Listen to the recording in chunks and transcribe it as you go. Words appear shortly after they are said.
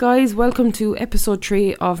Guys, welcome to episode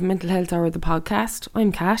 3 of Mental Health Hour, the podcast.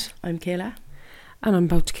 I'm Kat. I'm Kayla. And I'm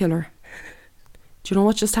about to kill her. Do you know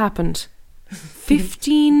what just happened?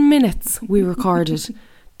 15 minutes we recorded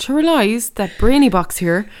to realise that Brainy Box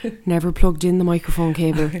here never plugged in the microphone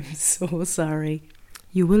cable. I'm so sorry.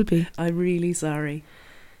 You will be. I'm really sorry.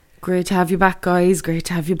 Great to have you back, guys. Great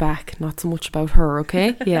to have you back. Not so much about her,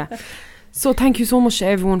 okay? Yeah. So thank you so much to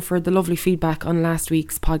everyone for the lovely feedback on last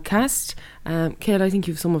week's podcast. Kayla, I think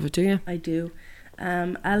you have some of it, do you? I do.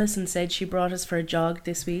 Alison said she brought us for a jog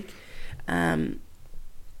this week. I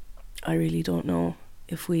really don't know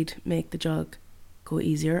if we'd make the jog go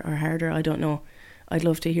easier or harder. I don't know. I'd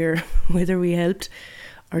love to hear whether we helped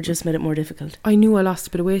or just made it more difficult. I knew I lost a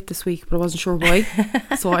bit of weight this week, but I wasn't sure why.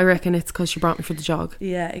 So I reckon it's because she brought me for the jog.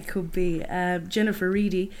 Yeah, it could be. Jennifer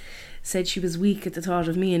Reedy said she was weak at the thought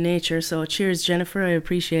of me in nature. So cheers, Jennifer. I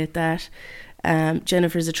appreciate that.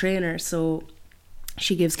 Jennifer's a trainer, so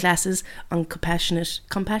she gives classes on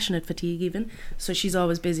compassionate fatigue even. So she's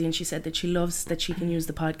always busy, and she said that she loves that she can use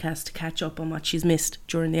the podcast to catch up on what she's missed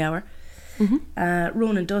during the hour. Mm-hmm.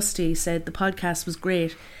 Ronan Dusty said the podcast was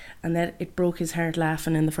great and that it broke his heart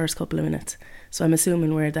laughing in the first couple of minutes. So I'm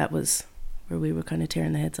assuming where we were kind of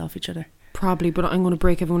tearing the heads off each other. Probably, but I'm going to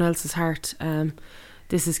break everyone else's heart.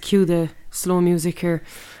 This is cue the slow music here.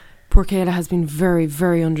 Poor Kayla has been very,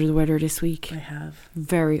 very under the weather this week. I have.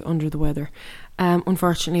 Very under the weather.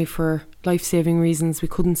 Unfortunately, for life-saving reasons, we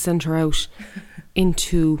couldn't send her out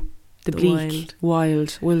into the bleak,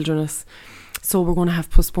 wild wilderness. So we're going to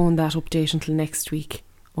have postponed that update until next week.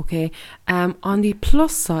 Okay. On the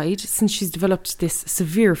plus side, since she's developed this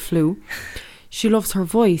severe flu, she loves her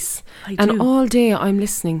voice. And all day I'm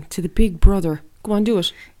listening to the Big Brother. Go on, do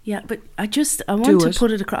it. Yeah, but I want to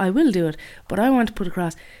put it across. I will do it, but I want to put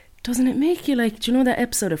across. Doesn't it make you like, do you know that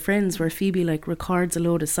episode of Friends where Phoebe like records a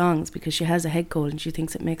load of songs because she has a head cold and she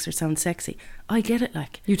thinks it makes her sound sexy? I get it,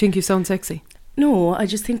 like. You think you sound sexy? No, I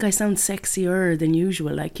just think I sound sexier than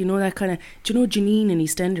usual. Like, you know that kind of, do you know Janine in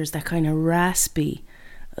EastEnders, that kind of raspy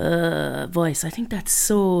voice? I think that's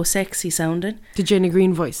so sexy sounding. The Jenny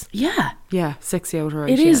Green voice? Yeah. Yeah, sexy out her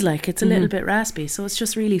eyes. It is like, it's a little bit raspy. So it's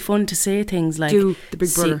just really fun to say things like do the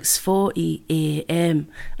Big Brother. 6:40 a.m.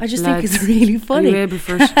 I just think it's really funny. Are you able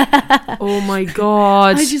for it? Oh my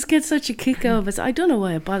God. I just get such a kick out of it. I don't know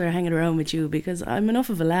why I bother hanging around with you because I'm enough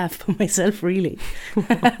of a laugh by myself, really. You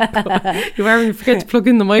are when you forget to plug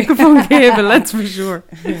in the microphone cable, that's for sure.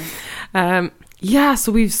 Yeah,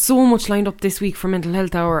 so we've so much lined up this week for Mental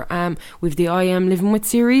Health Hour. We've the I Am Living With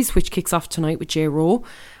series, which kicks off tonight with J. Rowe.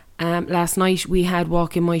 Last night we had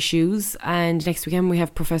Walk in My Shoes, and next weekend we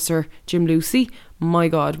have Professor Jim Lucy. My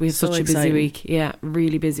God, we have such a busy week. Yeah,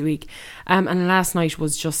 really busy week. And last night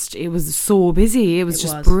was it was so busy. It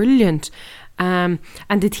was brilliant. And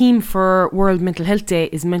the theme for World Mental Health Day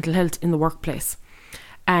is mental health in the workplace.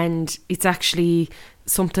 And it's actually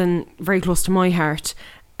something very close to my heart.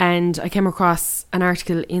 And I came across an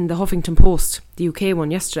article in the Huffington Post, the UK one,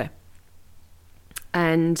 yesterday.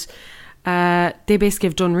 And they basically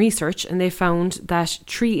have done research and they found that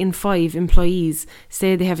 3 in 5 employees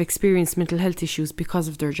say they have experienced mental health issues because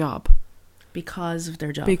of their job. Because of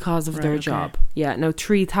their job? Because of their job. Yeah, now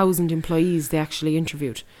 3,000 employees they actually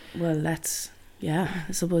interviewed. Well, that's, I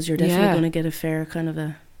suppose you're definitely going to get a fair kind of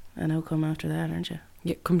an outcome after that, aren't you?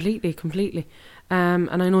 Yeah, completely. And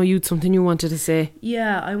I know you'd something you wanted to say.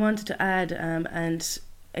 Yeah, I wanted to add, and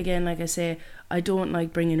again, like I say, I don't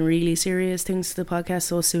like bringing really serious things to the podcast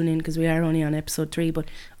so soon in because we are only on episode 3, but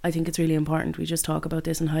I think it's really important we just talk about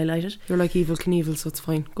this and highlight it. You're like Evel Knievel, so it's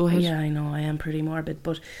fine. Go ahead. Yeah, I know, I am pretty morbid,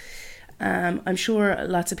 but I'm sure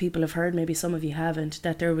lots of people have heard, maybe some of you haven't,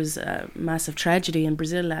 that there was a massive tragedy in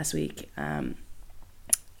Brazil last week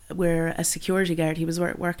where a security guard, he was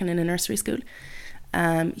working in a nursery school.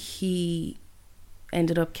 He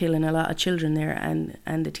ended up killing a lot of children there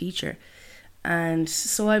and the teacher. And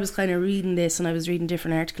so I was kind of reading this and I was reading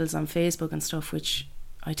different articles on Facebook and stuff, which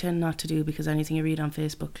I tend not to do because anything you read on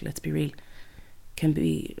Facebook, let's be real, can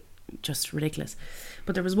be just ridiculous.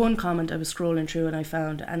 But there was one comment I was scrolling through and I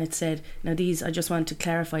found, and it said, now these, I just want to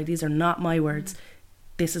clarify, these are not my words.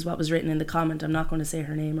 This is what was written in the comment. I'm not going to say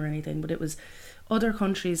her name or anything, but it was, other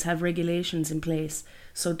countries have regulations in place,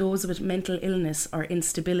 so those with mental illness or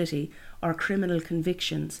instability or criminal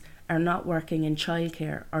convictions are not working in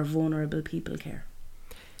childcare or vulnerable people care.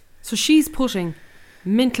 So she's putting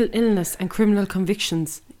mental illness and criminal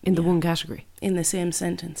convictions in the one category. In the same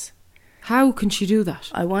sentence. How can she do that?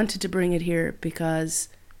 I wanted to bring it here because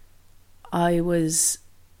I was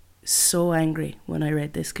so angry when I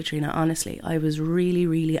read this, Katrina. Honestly, I was really,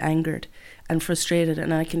 really angered and frustrated,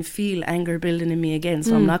 and I can feel anger building in me again,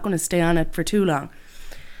 so I'm not going to stay on it for too long.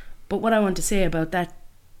 But what I want to say about that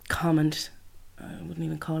comment, I wouldn't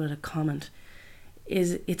even call it a comment,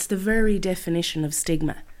 is it's the very definition of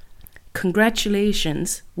stigma.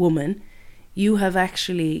 Congratulations, woman, you have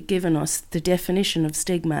actually given us the definition of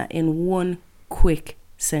stigma in one quick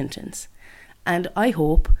sentence. And I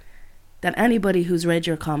hope that anybody who's read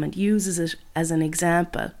your comment uses it as an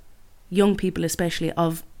example, young people especially,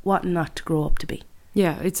 of what not to grow up to be.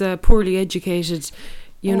 Yeah, it's a poorly educated,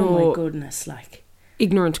 oh my goodness, like,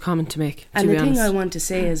 ignorant comment to make. And the thing I want to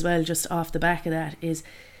say as well, just off the back of that, is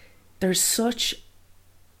there's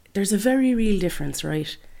a very real difference,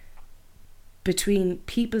 right, between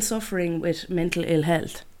people suffering with mental ill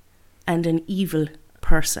health and an evil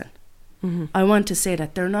person. Mm-hmm. I want to say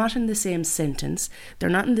that they're not in the same sentence, they're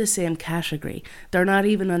not in the same category, they're not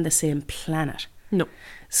even on the same planet. No.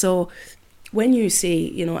 So when you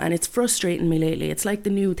see, and it's frustrating me lately, it's like the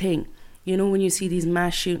new thing, when you see these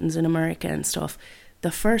mass shootings in America and stuff,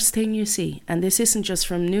 the first thing you see, and this isn't just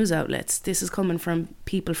from news outlets, this is coming from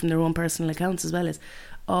people from their own personal accounts as well, is,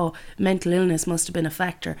 oh, mental illness must have been a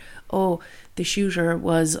factor. Oh, the shooter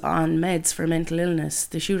was on meds for mental illness.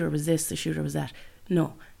 The shooter was this, the shooter was that.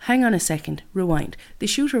 No, hang on a second, rewind. The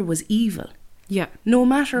shooter was evil. Yeah. No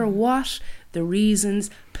matter what the reasons,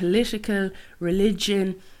 political,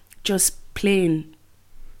 religion, just plain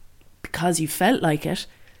because you felt like it,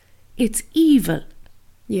 it's evil.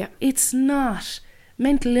 Yeah. It's not.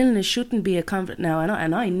 Mental illness shouldn't be a now,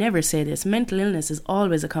 and I never say this, mental illness is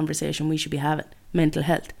always a conversation we should be having. Mental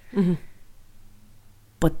health. Mm-hmm.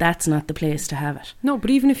 But that's not the place to have it. No, but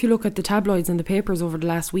even if you look at the tabloids and the papers over the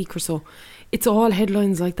last week or so, it's all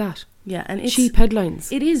headlines like that. Yeah, and it's cheap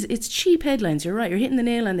headlines. It is. It's cheap headlines. You're right. You're hitting the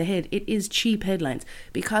nail on the head. It is cheap headlines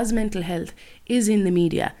because mental health is in the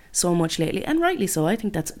media so much lately, and rightly so. I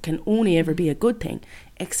think that can only ever be a good thing,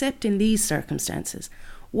 except in these circumstances.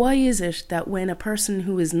 Why is it that when a person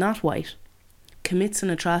who is not white commits an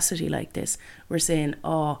atrocity like this, we're saying,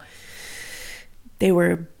 oh, they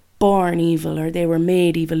were born evil or they were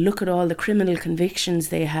made evil. Look at all the criminal convictions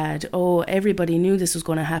they had. Oh, everybody knew this was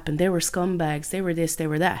going to happen. They were scumbags. They were this, they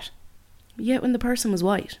were that. Yet when the person was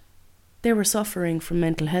white, they were suffering from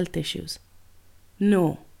mental health issues.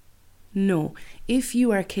 No. If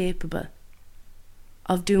you are capable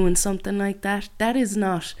of doing something like that, that is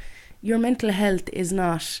not, your mental health is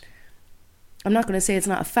not, I'm not going to say it's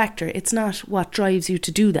not a factor. It's not what drives you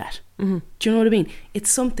to do that. Mm-hmm. Do you know what I mean? It's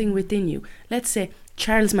something within you. Let's say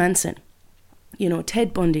Charles Manson,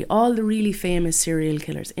 Ted Bundy, all the really famous serial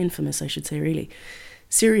killers, infamous I should say really,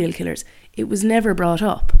 serial killers, it was never brought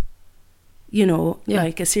up.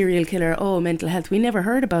 Like a serial killer, oh, mental health, we never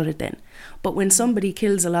heard about it then. But when somebody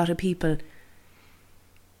kills a lot of people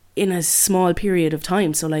in a small period of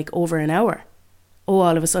time, so like over an hour,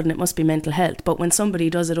 all of a sudden it must be mental health. But when somebody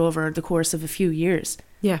does it over the course of a few years,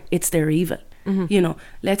 it's their evil. Mm-hmm.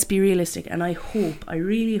 Let's be realistic. And I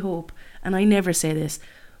really hope, and I never say this,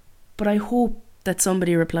 but I hope that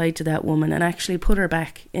somebody replied to that woman and actually put her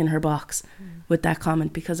back in her box with that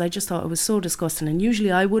comment, because I just thought it was so disgusting. And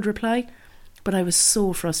usually I would reply, but I was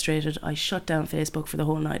so frustrated. I shut down Facebook for the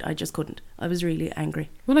whole night. I just couldn't. I was really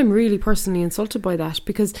angry. Well, I'm really personally insulted by that,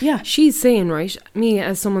 because she's saying, right, me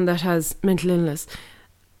as someone that has mental illness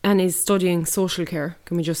and is studying social care,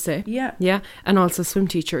 can we just say? Yeah, and also swim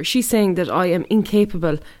teacher. She's saying that I am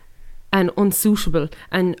incapable and unsuitable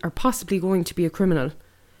and are possibly going to be a criminal.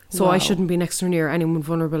 So I shouldn't be next or near anyone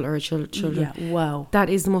vulnerable or children. Yeah, wow. That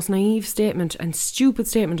is the most naive statement and stupid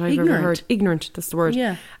statement I've ever heard. Ignorant, that's the word.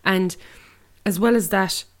 Yeah. And as well as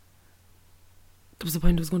that, there was a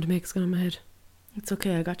point I was going to make, it's gone in my head. It's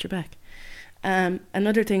okay, I got your back.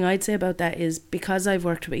 Another thing I'd say about that is, because I've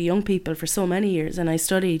worked with young people for so many years, and I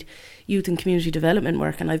studied youth and community development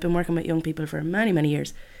work, and I've been working with young people for many, many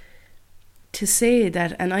years, to say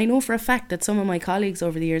that, and I know for a fact that some of my colleagues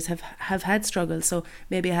over the years have had struggles, so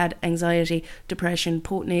maybe had anxiety, depression,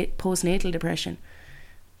 postnatal depression,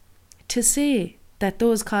 to say that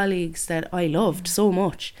those colleagues that I loved so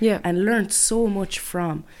much and learnt so much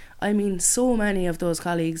from, I mean, so many of those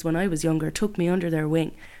colleagues when I was younger took me under their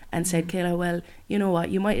wing and said, Kayla, well, you know what,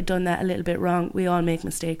 you might have done that a little bit wrong. We all make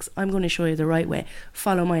mistakes. I'm going to show you the right way.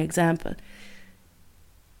 Follow my example.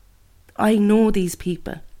 I know these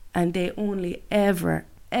people, and they only ever,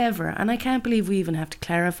 and I can't believe we even have to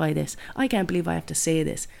clarify this. I can't believe I have to say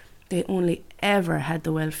this. They only ever had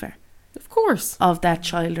the welfare, of course, of that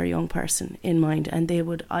child or young person in mind. And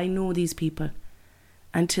I know these people.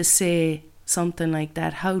 And to say something like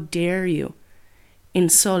that, how dare you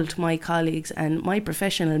insult my colleagues and my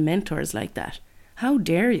professional mentors like that? How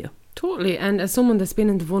dare you? Totally. And as someone that's been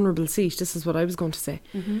in the vulnerable seat, this is what I was going to say.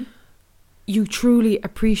 Mm-hmm. You truly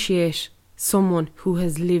appreciate someone who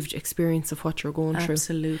has lived experience of what you're going through.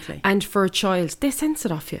 Absolutely. And for a child, they sense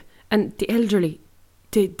it off you. And the elderly,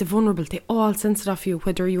 the vulnerable, they all sense it off you,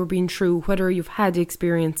 whether you're being true, whether you've had the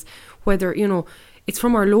experience, whether, you know, it's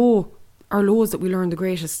from our lows that we learn the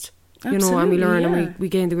greatest. You know, and we learn and we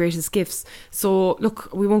gain the greatest gifts. So, look,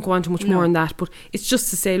 we won't go on too much more on that, but it's just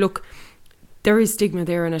to say, look, there is stigma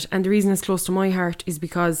there in it. And the reason it's close to my heart is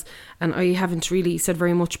because, and I haven't really said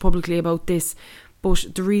very much publicly about this, but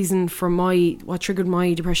the reason for what triggered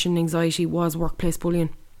my depression and anxiety was workplace bullying.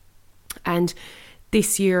 And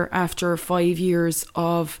this year, after 5 years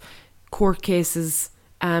of court cases,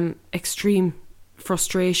 extreme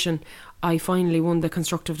frustration, I finally won the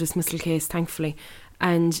constructive dismissal case, thankfully.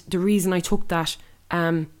 And the reason I took that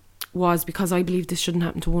was because I believed this shouldn't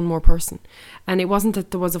happen to one more person. And it wasn't that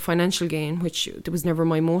there was a financial gain, which there was never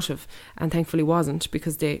my motive, and thankfully wasn't,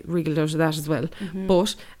 because they wriggled out of that as well.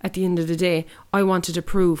 But at the end of the day, I wanted to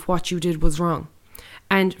prove what you did was wrong.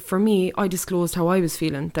 And for me, I disclosed how I was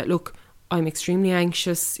feeling, that look, I'm extremely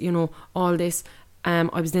anxious, you know, all this.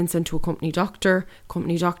 I was then sent to a company doctor.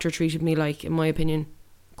 Company doctor treated me like, in my opinion,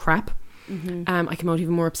 crap. I came out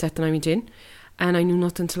even more upset than I went in. And I knew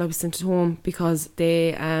nothing until I was sent home, because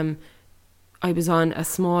I was on a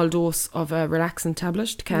small dose of a relaxant tablet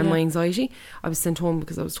to calm my anxiety. I was sent home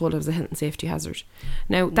because I was told I was a health and safety hazard.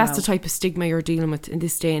 Now, that's the type of stigma you're dealing with in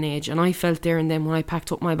this day and age. And I felt there and then, when I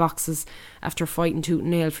packed up my boxes after fighting tooth and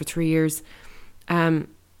nail for 3 years,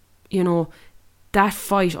 you know, that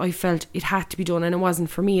fight, I felt it had to be done. And it wasn't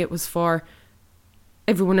for me, it was for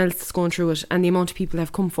everyone else that's going through it. And the amount of people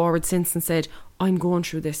have come forward since and said, I'm going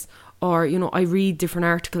through this. Or, you know, I read different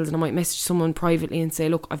articles and I might message someone privately and say,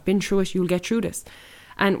 look, I've been through it, you'll get through this.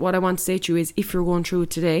 And what I want to say to you is, if you're going through it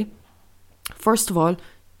today, first of all,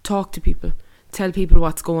 talk to people. Tell people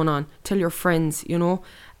what's going on. Tell your friends, you know.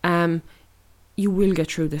 You will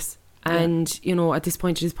get through this. And, you know, at this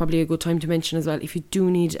point, it is probably a good time to mention as well, if you do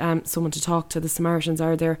need someone to talk to, the Samaritans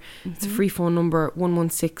are there. It's a free phone number,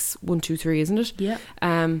 116 123, isn't it? Yeah.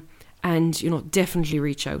 And, you know, definitely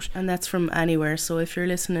reach out. And that's from anywhere. So if you're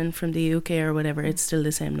listening from the UK or whatever, it's still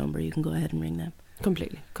the same number. You can go ahead and ring them.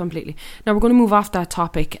 Completely. Now, we're going to move off that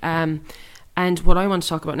topic. And what I want to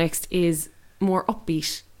talk about next is more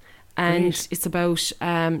upbeat. And it's about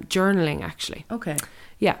journaling, actually. Okay.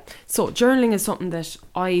 Yeah. So journaling is something that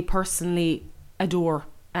I personally adore.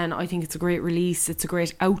 And I think it's a great release. It's a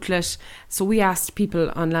great outlet. So we asked people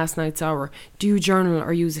on last night's hour, do you journal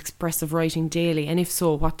or use expressive writing daily? And if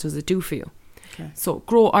so, what does it do for you? Okay. So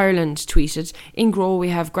Grow Ireland tweeted, in Grow we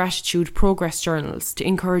have gratitude progress journals to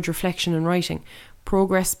encourage reflection and writing.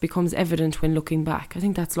 Progress becomes evident when looking back. I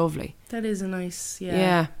think that's lovely. That is a nice,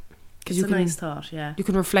 Yeah. It's a nice thought, yeah. You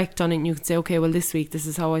can reflect on it and you can say, okay, well, this week this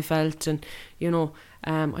is how I felt, and you know,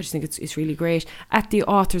 I just think it's really great. At the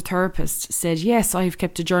Author Therapist said, yes, I've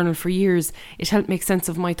kept a journal for years. It helped make sense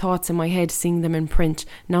of my thoughts in my head, seeing them in print.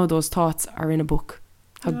 Now those thoughts are in a book.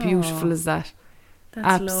 How beautiful is that? That's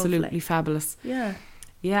absolutely lovely. Fabulous. Yeah.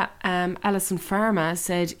 Yeah. Alison Pharma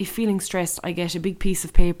said, if feeling stressed, I get a big piece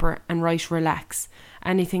of paper and write relax.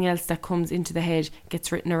 Anything else that comes into the head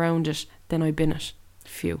gets written around it, then I bin it.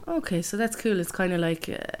 Few. Okay, so that's cool. It's kind of like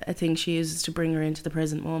a thing she uses to bring her into the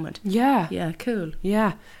present moment. Yeah. Yeah, cool.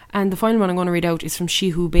 Yeah. And the final one I'm going to read out is from She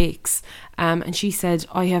Who Bakes. And she said,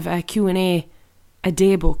 I have a Q&A, a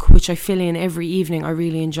day book, which I fill in every evening. I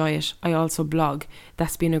really enjoy it. I also blog.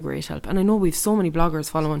 That's been a great help. And I know we've so many bloggers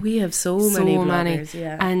following. We have so many bloggers,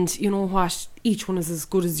 yeah. And you know what? Each one is as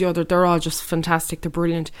good as the other. They're all just fantastic. They're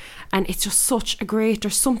brilliant. And it's just such a great,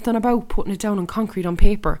 there's something about putting it down on concrete on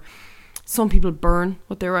paper. Some people burn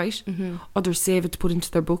what they write. Others save it to put into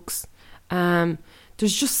their books. There's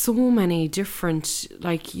just so many different,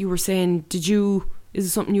 like you were saying, is it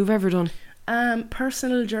something you've ever done?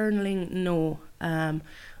 Personal journaling, no.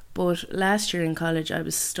 But last year in college, I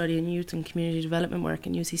was studying youth and community development work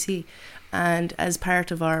in UCC. And as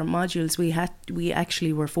part of our modules, we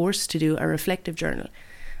actually were forced to do a reflective journal.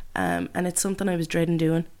 And it's something I was dreading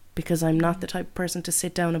doing, because I'm not the type of person to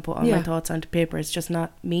sit down and put all my thoughts onto paper. It's just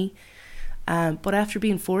not me. But after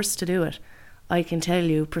being forced to do it, I can tell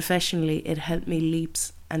you professionally it helped me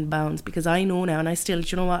leaps and bounds, because I know now, and I still, do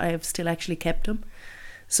you know what, I have still actually kept them.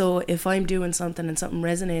 So if I'm doing something and something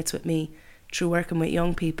resonates with me through working with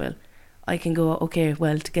young people, I can go, okay,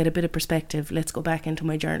 well, to get a bit of perspective, let's go back into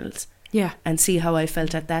my journals and see how I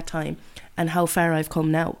felt at that time and how far I've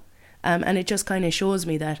come now. And it just kind of shows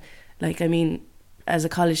me that, like, I mean, as a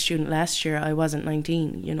college student last year, I wasn't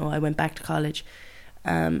 19, you know, I went back to college.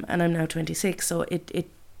 And I'm now 26, so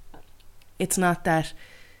it's not that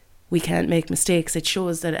we can't make mistakes. It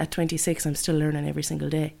shows that at 26 I'm still learning every single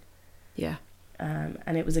day. Yeah.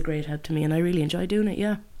 And it was a great help to me, and I really enjoyed doing it.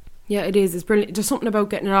 Yeah. Yeah, it is. It's brilliant. There's something about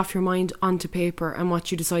getting it off your mind onto paper and what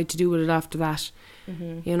you decide to do with it after that.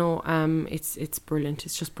 You know, it's brilliant.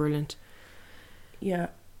 It's just brilliant. Yeah.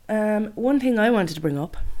 One thing I wanted to bring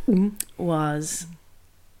up was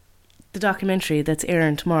the documentary that's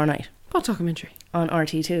airing tomorrow night. What documentary? On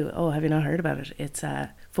RT2. Oh, have you not heard about it? It's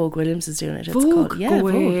Vogue Williams is doing it. It's Vogue? called Go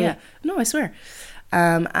Vogue. away. Yeah. No, I swear.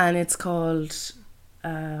 And it's called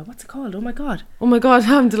what's it called? Oh my god. Oh my god,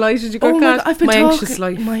 I'm delighted you got that. I've been My talking, Anxious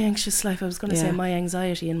Life. My Anxious Life. I was going to say Yeah. My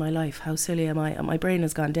Anxiety in My Life. How silly am I? My brain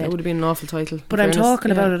has gone dead. That would have been an awful title. But I'm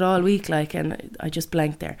talking about it all week, like, and I just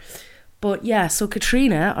blanked there. But yeah, so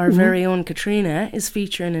Katrina, our very own Katrina, is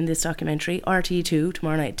featuring in this documentary, RT2,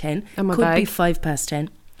 tomorrow night at 10. And my Could be bag. 10:05,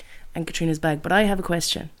 and Katrina's bag. But I have a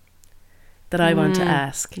question that I want to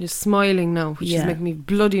ask. You're smiling now, which Yeah. is making me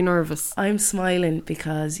bloody nervous. I'm smiling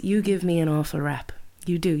because you give me an awful rap.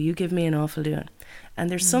 You do. You give me an awful doing. And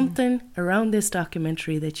there's something around this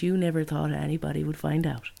documentary that you never thought anybody would find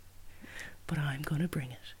out. But I'm going to bring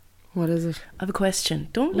it. What is it? I have a question.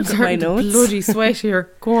 Don't I'm look at my starting to notes. bloody sweat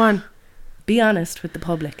here. Go on. Be honest with the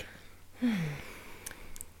public.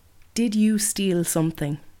 Did you steal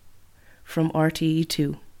something from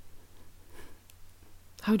RTE2?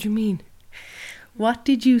 How do you mean? What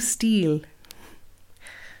did you steal?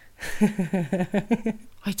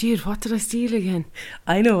 I did. What did I steal again?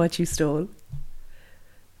 I know what you stole.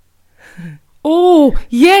 Oh,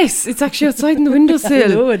 yes. It's actually outside in the I windowsill.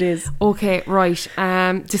 know it is. Okay, right.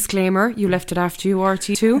 Disclaimer, you left it after you,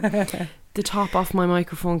 RT2. The top off my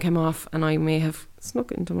microphone came off and I may have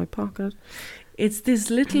snuck it into my pocket. It's this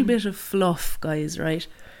little bit of fluff, guys, right?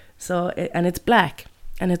 So, and it's black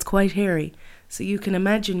and it's quite hairy. So you can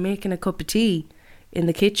imagine making a cup of tea in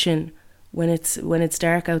the kitchen when it's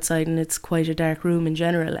dark outside and it's quite a dark room in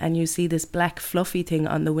general, and you see this black fluffy thing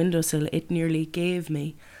on the windowsill. It nearly gave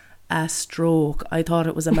me a stroke. I thought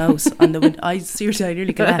it was a mouse on the window. I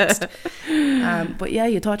nearly collapsed. But yeah,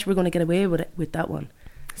 you thought you were going to get away with that one.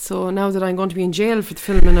 So now that I'm going to be in jail for the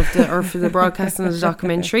filming of for the broadcasting of the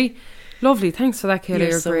documentary. Lovely, thanks for that, Kayla.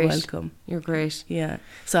 You're so great. welcome. You're great. Yeah.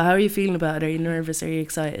 So how are you feeling about it? Are you nervous? Are you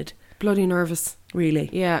excited? Bloody nervous. Really?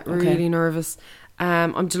 Yeah, Okay. really nervous.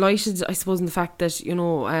 I'm delighted, I suppose, in the fact that, you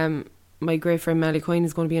know, my great friend Melly Coyne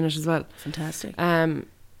is going to be in it as well. Fantastic.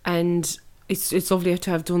 And it's lovely to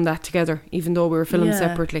have done that together, even though we were filmed Yeah.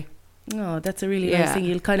 separately. No, that's a really Yeah. nice thing.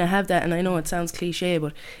 You'll kind of have that, and I know it sounds cliche,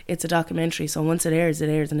 but it's a documentary, so once it airs,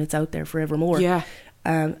 and it's out there forevermore. Yeah.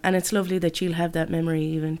 And it's lovely that you'll have that memory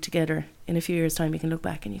even together. In a few years' time, you can look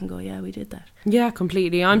back and you can go, yeah, we did that. Yeah,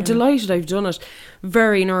 completely. I'm delighted I've done it.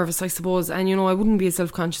 Very nervous, I suppose. And, you know, I wouldn't be a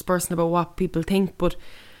self-conscious person about what people think, but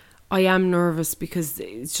I am nervous because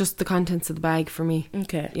it's just the contents of the bag for me.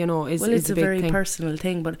 Okay. You know, is It's a a big very thing. personal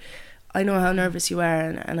thing, but I know how nervous you are,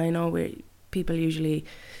 and I know people usually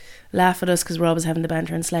laugh at us because we're always having the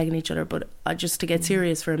banter and slagging each other, but just to get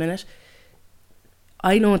serious for a minute,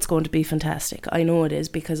 I know it's going to be fantastic. I know it is,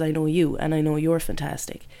 because I know you and I know you're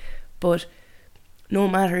fantastic. But no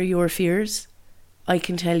matter your fears, I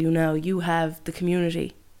can tell you now, you have the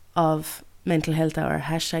community of Mental Health Hour,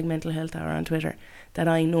 hashtag Mental Health Hour on Twitter, that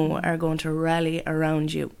I know are going to rally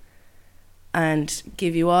around you and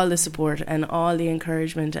give you all the support and all the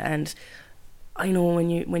encouragement. And I know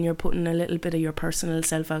when you're putting a little bit of your personal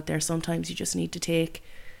self out there, sometimes you just need to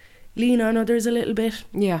lean on others a little bit.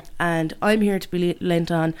 Yeah. And I'm here to be lent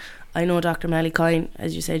on. I know Dr. Mally Coyne,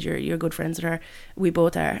 as you said, you're good friends with her. We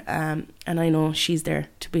both are. And I know she's there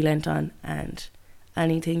to be lent on. And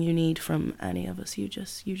anything you need from any of us, you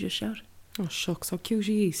just shout. Oh, shucks. How cute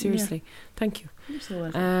are you? Seriously. Thank you. You're so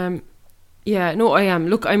welcome. Yeah, no, I am.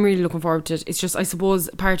 Look, I'm really looking forward to it. It's just, I suppose,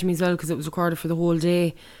 a part of me as well, because it was recorded for the whole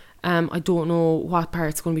day. I don't know what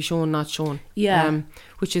part's going to be shown, not shown. Yeah.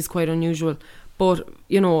 Which is quite unusual. But,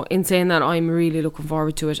 you know, in saying that, I'm really looking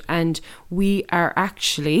forward to it. And we are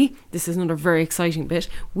actually, this is another very exciting bit,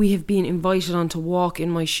 we have been invited on to Walk in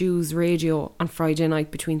My Shoes radio on Friday night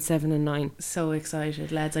between 7 and 9. So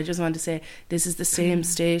excited, lads. I just want to say, this is the same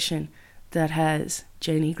station that has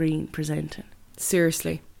Jenny Green presenting.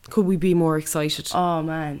 Seriously. Could we be more excited? Oh,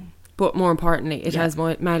 man. But more importantly, it has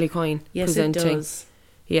Mally Coyne presenting. It does.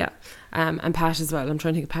 Yeah. And Pat as well. I'm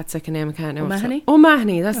trying to think of Pat's second name. I can't know. O'Mahony?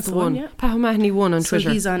 O'Mahony, that's the one. Yeah. Pat O'Mahony 1 on Twitter. So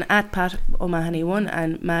he's on at Pat O'Mahony 1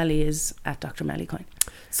 and Mally is at Dr. Mally Coyne.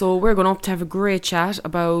 So we're going up to have a great chat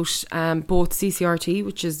about both CCRT,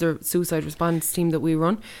 which is the suicide response team that we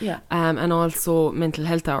run, and also Mental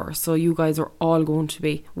Health Hour. So you guys are all going to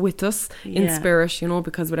be with us in spirit, you know,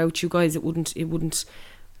 because without you guys it wouldn't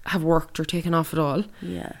have worked or taken off at all.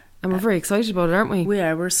 Yeah. And we're very excited about it, aren't we? We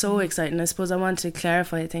are. We're so excited. And I suppose I want to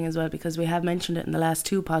clarify a thing as well, because we have mentioned it in the last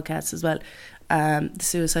 2 podcasts as well, the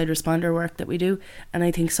suicide responder work that we do. And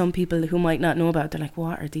I think some people who might not know about, they're like,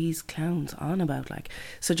 what are these clowns on about? Like,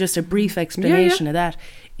 so just a brief explanation of that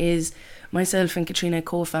is myself and Katrina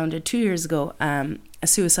co-founded 2 years ago a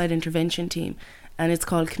suicide intervention team, and it's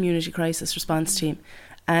called Community Crisis Response Team.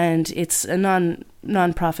 And it's a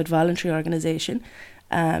non-profit voluntary organisation.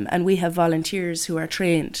 And we have volunteers who are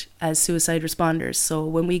trained as suicide responders. So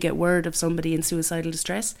when we get word of somebody in suicidal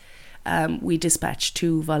distress, we dispatch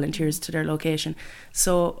 2 volunteers to their location.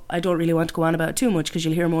 So I don't really want to go on about it too much, because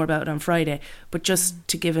you'll hear more about it on Friday. But just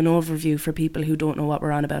to give an overview for people who don't know what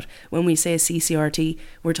we're on about, when we say CCRT,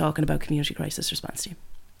 we're talking about Community Crisis Response Team.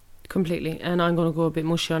 Completely. And I'm going to go a bit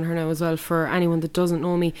mushy on her now as well. For anyone that doesn't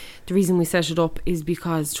know me, the reason we set it up is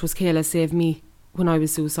because Kayla saved me when I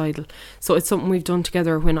was suicidal. So it's something we've done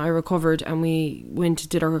together when I recovered, and we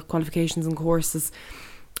did our qualifications and courses,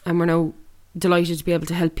 and we're now delighted to be able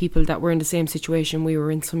to help people that were in the same situation we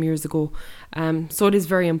were in some years ago. So it is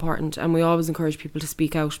very important, and we always encourage people to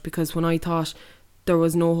speak out, because when I thought there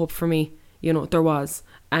was no hope for me, there was.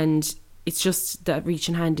 And it's just that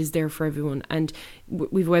Reaching Hand is there for everyone. And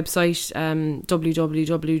we've a website,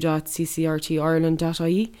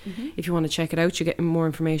 www.ccrtireland.ie. If you want to check it out, you get more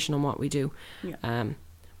information on what we do.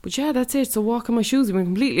 But yeah, that's it. So walk in my shoes. We went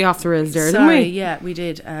completely off the rails there, didn't we? Yeah, we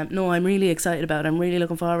did. No, I'm really excited about it. I'm really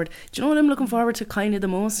looking forward. Do you know what I'm looking forward to kind of the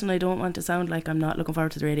most? And I don't want to sound like I'm not looking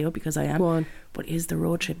forward to the radio, because I am. Go on. But is the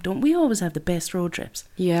road trip. Don't we always have the best road trips?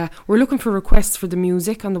 Yeah, we're looking for requests for the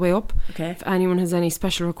music on the way up. Okay. If anyone has any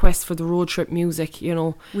special requests for the road trip music,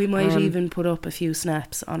 We might even put up a few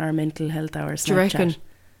snaps on our mental health hour Snapchat. Do you reckon?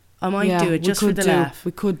 I might do it just for the laugh.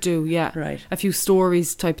 We could do, yeah. Right. A few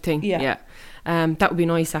stories type thing. Yeah. That would be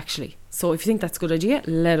nice, actually. So if you think that's a good idea,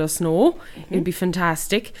 let us know. It'd be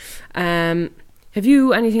fantastic. Have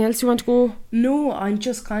you anything else you want to go? No, I'm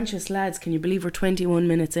just conscious, lads. Can you believe we're 21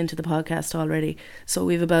 minutes into the podcast already? So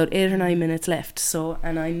we've about 8 or 9 minutes left. So,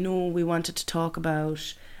 and I know we wanted to talk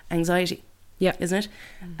about anxiety. Yeah. Isn't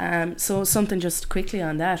it? So something just quickly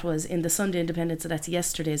on that was in the Sunday Independent, so that's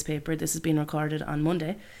yesterday's paper. This has been recorded on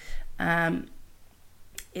Monday.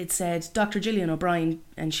 It said Dr. Gillian O'Brien,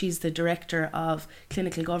 and she's the director of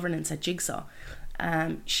clinical governance at Jigsaw.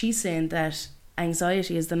 She's saying that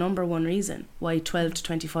anxiety is the number 1 reason why 12 to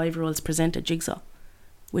 25-year-olds present at Jigsaw,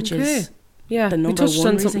 which is the number 1 reason. We touched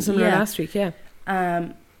on something similar last week,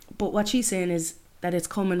 But what she's saying is that it's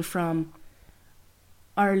coming from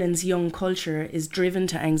Ireland's young culture is driven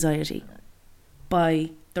to anxiety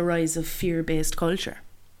by the rise of fear-based culture.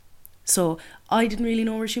 So I didn't really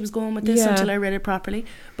know where she was going with this until I read it properly.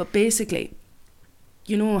 But basically,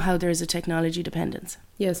 you know how there's a technology dependence.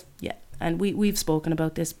 Yes. Yeah. And we've spoken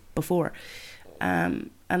about this before. And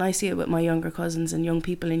I see it with my younger cousins and young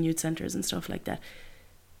people in youth centres and stuff like that.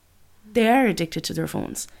 They are addicted to their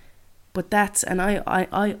phones. But and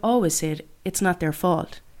I always said, it's not their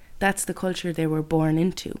fault. That's the culture they were born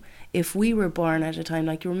into. If we were born at a time,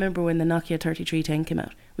 like you remember when the Nokia 3310 came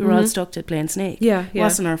out, we were all stuck to playing Snake. Yeah. It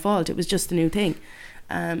wasn't our fault. It was just a new thing.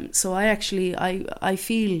 So I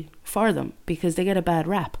feel for them, because they get a bad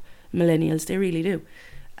rap. Millennials, they really do.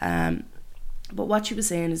 But what she was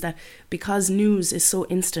saying is that because news is so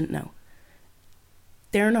instant now,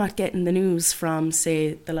 they're not getting the news from,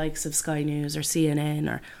 say, the likes of Sky News or CNN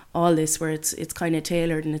or all this, where it's kind of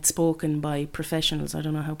tailored and it's spoken by professionals. I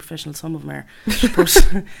don't know how professional some of them are,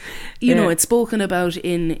 but you know, it's spoken about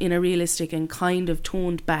in a realistic and kind of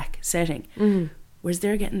toned back setting. Whereas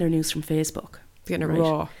they're getting their news from Facebook. They're getting it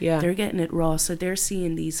raw, yeah. They're getting it raw, so they're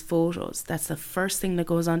seeing these photos. That's the first thing that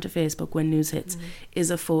goes onto Facebook when news hits,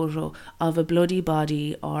 is a photo of a bloody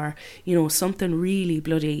body, or something really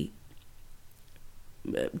bloody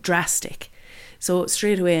drastic. So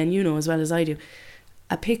straight away, and as well as I do,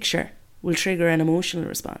 a picture will trigger an emotional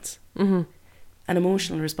response. An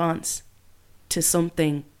emotional response to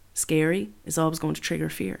something scary is always going to trigger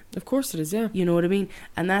fear. Of course it is, yeah. You know what I mean?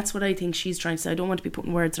 And that's what I think she's trying to say. I don't want to be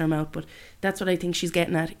putting words in her mouth, but that's what I think she's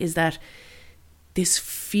getting at, is that this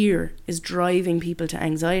fear is driving people to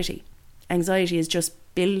anxiety. Anxiety is just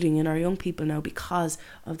building in our young people now because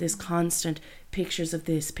of this constant pictures of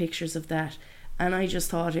this, pictures of that. And I just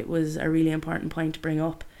thought it was a really important point to bring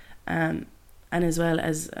up. And as well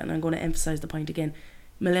as, and I'm going to emphasise the point again,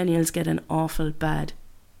 millennials get an awful bad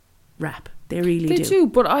rap. They really do. They do,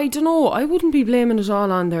 but I don't know. I wouldn't be blaming it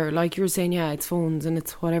all on there. Like you were saying, yeah, it's phones and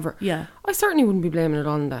it's whatever. Yeah. I certainly wouldn't be blaming it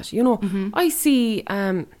on that. I see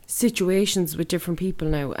situations with different people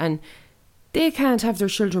now, and they can't have their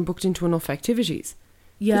children booked into enough activities.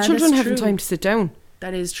 Yeah, the children that's haven't true. time to sit down.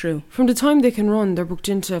 That is true. From the time they can run, they're booked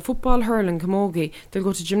into football, hurling, camogie. They'll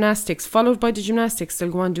go to gymnastics. Followed by the gymnastics,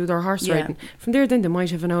 they'll go on and do their horse riding. From there, then they might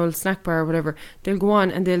have an old snack bar or whatever. They'll go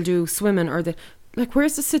on and they'll do swimming, or like,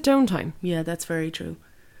 where's the sit down time? Yeah, that's very true.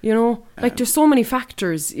 You know, like there's so many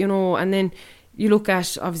factors, you know, and then you look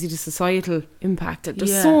at obviously the societal impact.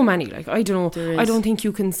 There's so many. Like, I don't know. I don't think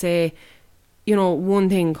you can say, you know, one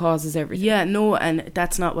thing causes everything. Yeah, no, and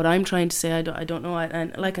that's not what I'm trying to say. I don't know.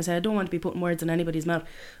 And like I said, I don't want to be putting words in anybody's mouth,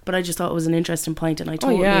 but I just thought it was an interesting point, and I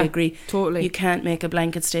totally agree. Totally. You can't make a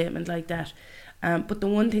blanket statement like that. But the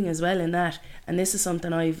one thing as well in that, and this is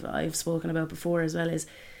something I've spoken about before as well, is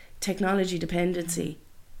technology dependency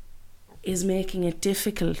is making it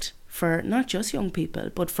difficult for not just young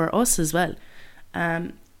people, but for us as well,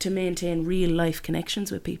 to maintain real life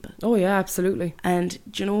connections with people. Oh yeah, absolutely. And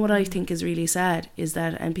do you know what I think is really sad is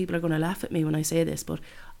that, and people are going to laugh at me when I say this, but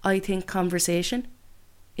I think conversation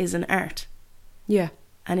is an art. Yeah.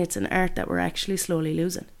 And it's an art that we're actually slowly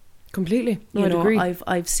losing. Completely. No, you I'd know, agree.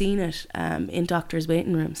 I've seen it in doctors'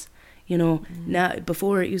 waiting rooms. You know, now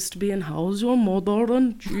before it used to be in how's your mother,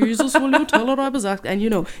 and Jesus, will you tell her I was acting? And you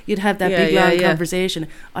know, you'd have that big long conversation.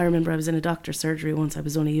 I remember I was in a doctor's surgery once. I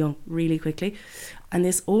was only young, really quickly, and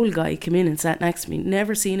this old guy came in and sat next to me.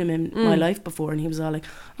 Never seen him in my life before, and he was all like,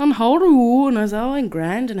 "And how are you?" And I was, "Oh, I'm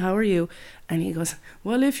grand. And how are you?" And he goes,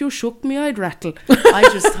 "Well, if you shook me, I'd rattle." I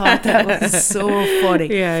just thought that was so funny.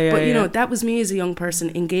 But you know, that was me as a young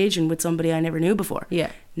person engaging with somebody I never knew before.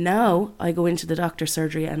 Yeah. Now I go into the doctor's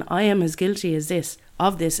surgery and I am as guilty as this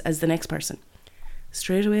as the next person.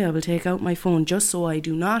 Straight away I will take out my phone just so I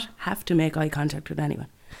do not have to make eye contact with anyone.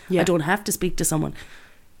 I don't have to speak to someone.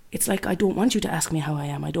 It's like, I don't want you to ask me how I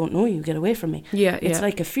am. I don't know you. Get away from me. It's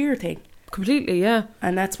like a fear thing. Completely, yeah.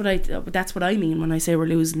 And that's what I mean when I say we're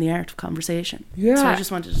losing the art of conversation. Yeah. So I just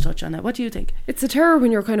wanted to touch on that. What do you think? It's a terror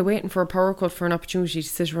when you're kind of waiting for a power cut for an opportunity to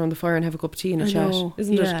sit around the fire and have a cup of tea and a chat,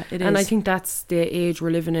 isn't it? Yeah, it is. And I think that's the age we're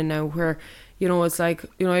living in now, where, you know, it's like,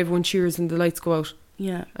 you know, everyone cheers and the lights go out.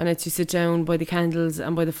 Yeah. And it's you sit down by the candles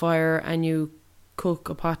and by the fire and you cook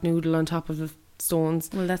a pot noodle on top of the stones.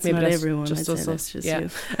 Well, that's not everyone. Just I'd say that's just you.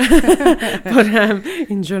 But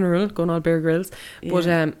in general, going on Bear Grylls.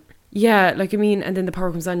 But yeah, like, I mean, and then the power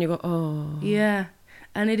comes on, you go, oh. Yeah,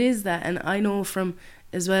 and it is that. And I know from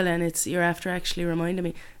as well, and you're after actually reminding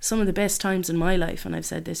me, some of the best times in my life, and I've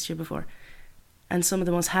said this to you before, and some of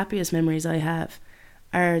the most happiest memories I have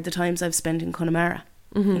are the times I've spent in Connemara,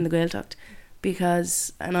 in the Gaeltacht.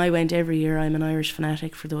 Because, and I went every year, I'm an Irish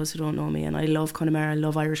fanatic for those who don't know me, and I love Connemara, I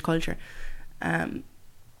love Irish culture. And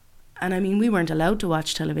I mean, we weren't allowed to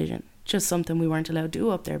watch television. Just something we weren't allowed to do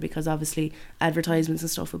up there because obviously advertisements and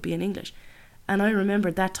stuff would be in English. And I remember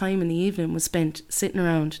that time in the evening was spent sitting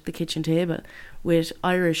around the kitchen table with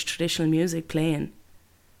Irish traditional music playing,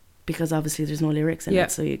 because obviously there's no lyrics in it,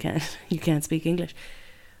 so you can't speak English.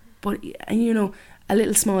 But, and you know, a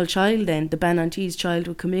little small child then, the Banantee's child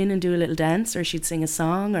would come in and do a little dance, or she'd sing a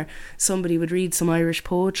song, or somebody would read some Irish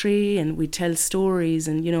poetry, and we'd tell stories,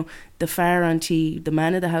 and you know, the far auntie, the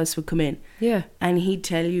man of the house would come in, and he'd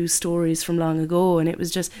tell you stories from long ago, and it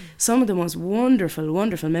was just some of the most wonderful,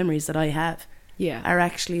 wonderful memories that I have are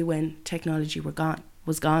actually when technology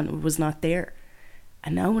was not there.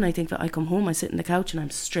 And now when I think that, I come home, I sit on the couch and I'm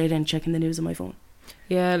straight in checking the news on my phone.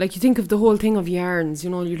 Yeah, like you think of the whole thing of yarns, you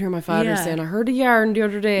know, you'd hear my father saying, I heard a yarn the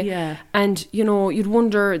other day. And, you know, you'd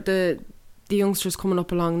wonder the youngsters coming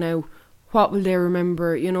up along now, what will they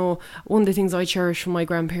remember? You know, one of the things I cherish from my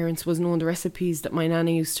grandparents was knowing the recipes that my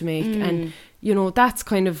nana used to make. And, you know, that's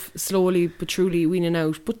kind of slowly but truly weaning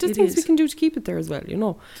out. But there's things we can do to keep it there as well, you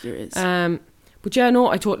know. There is. But yeah, no,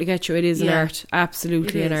 I totally get you. It is an art.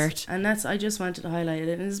 Absolutely an art. And I just wanted to highlight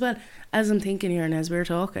it. And as well, as I'm thinking here and as we're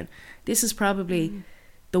talking, this is probably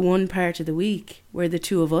the one part of the week where the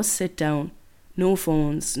two of us sit down, no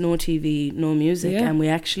phones, no TV, no music, and we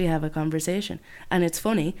actually have a conversation. And it's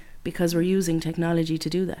funny because we're using technology to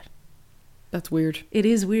do that. That's weird. It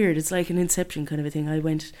is weird. It's like an Inception kind of a thing. I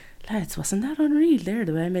went, lads, wasn't that unreal there,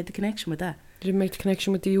 the way I made the connection with that? You didn't make the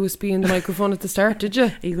connection with the USB and the microphone at the start, did you?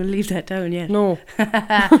 Are you going to leave that down yet? No.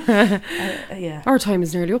 Yeah. Our time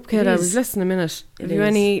is nearly up, Kate. I was less than a minute. Have you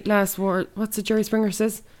any last word? What's it Jerry Springer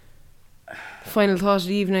says? Final thought of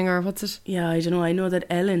the evening, or what's it? Yeah, I don't know. I know that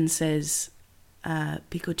Ellen says,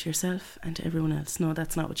 be good to yourself and to everyone else. No,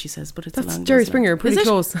 that's not what she says, but it's that's along Jerry those Springer, lines. pretty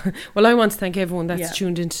close. Well, I want to thank everyone that's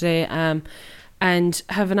tuned in today, and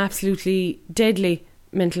have an absolutely deadly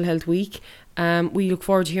mental health week. We look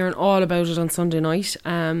forward to hearing all about it on Sunday night.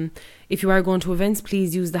 If you are going to events,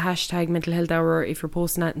 please use the hashtag Mental Health Hour if you're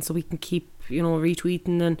posting that, and so we can keep,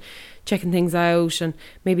 retweeting and checking things out, and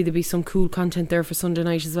maybe there'll be some cool content there for Sunday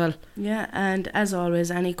night as well. Yeah, and as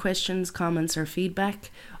always, any questions, comments or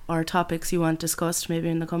feedback or topics you want discussed maybe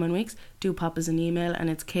in the coming weeks, do pop us an email, and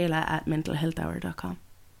it's kayla@mentalhealthhour.com.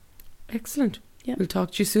 Excellent. Yeah. We'll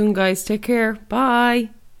talk to you soon, guys. Take care. Bye.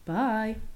 Bye.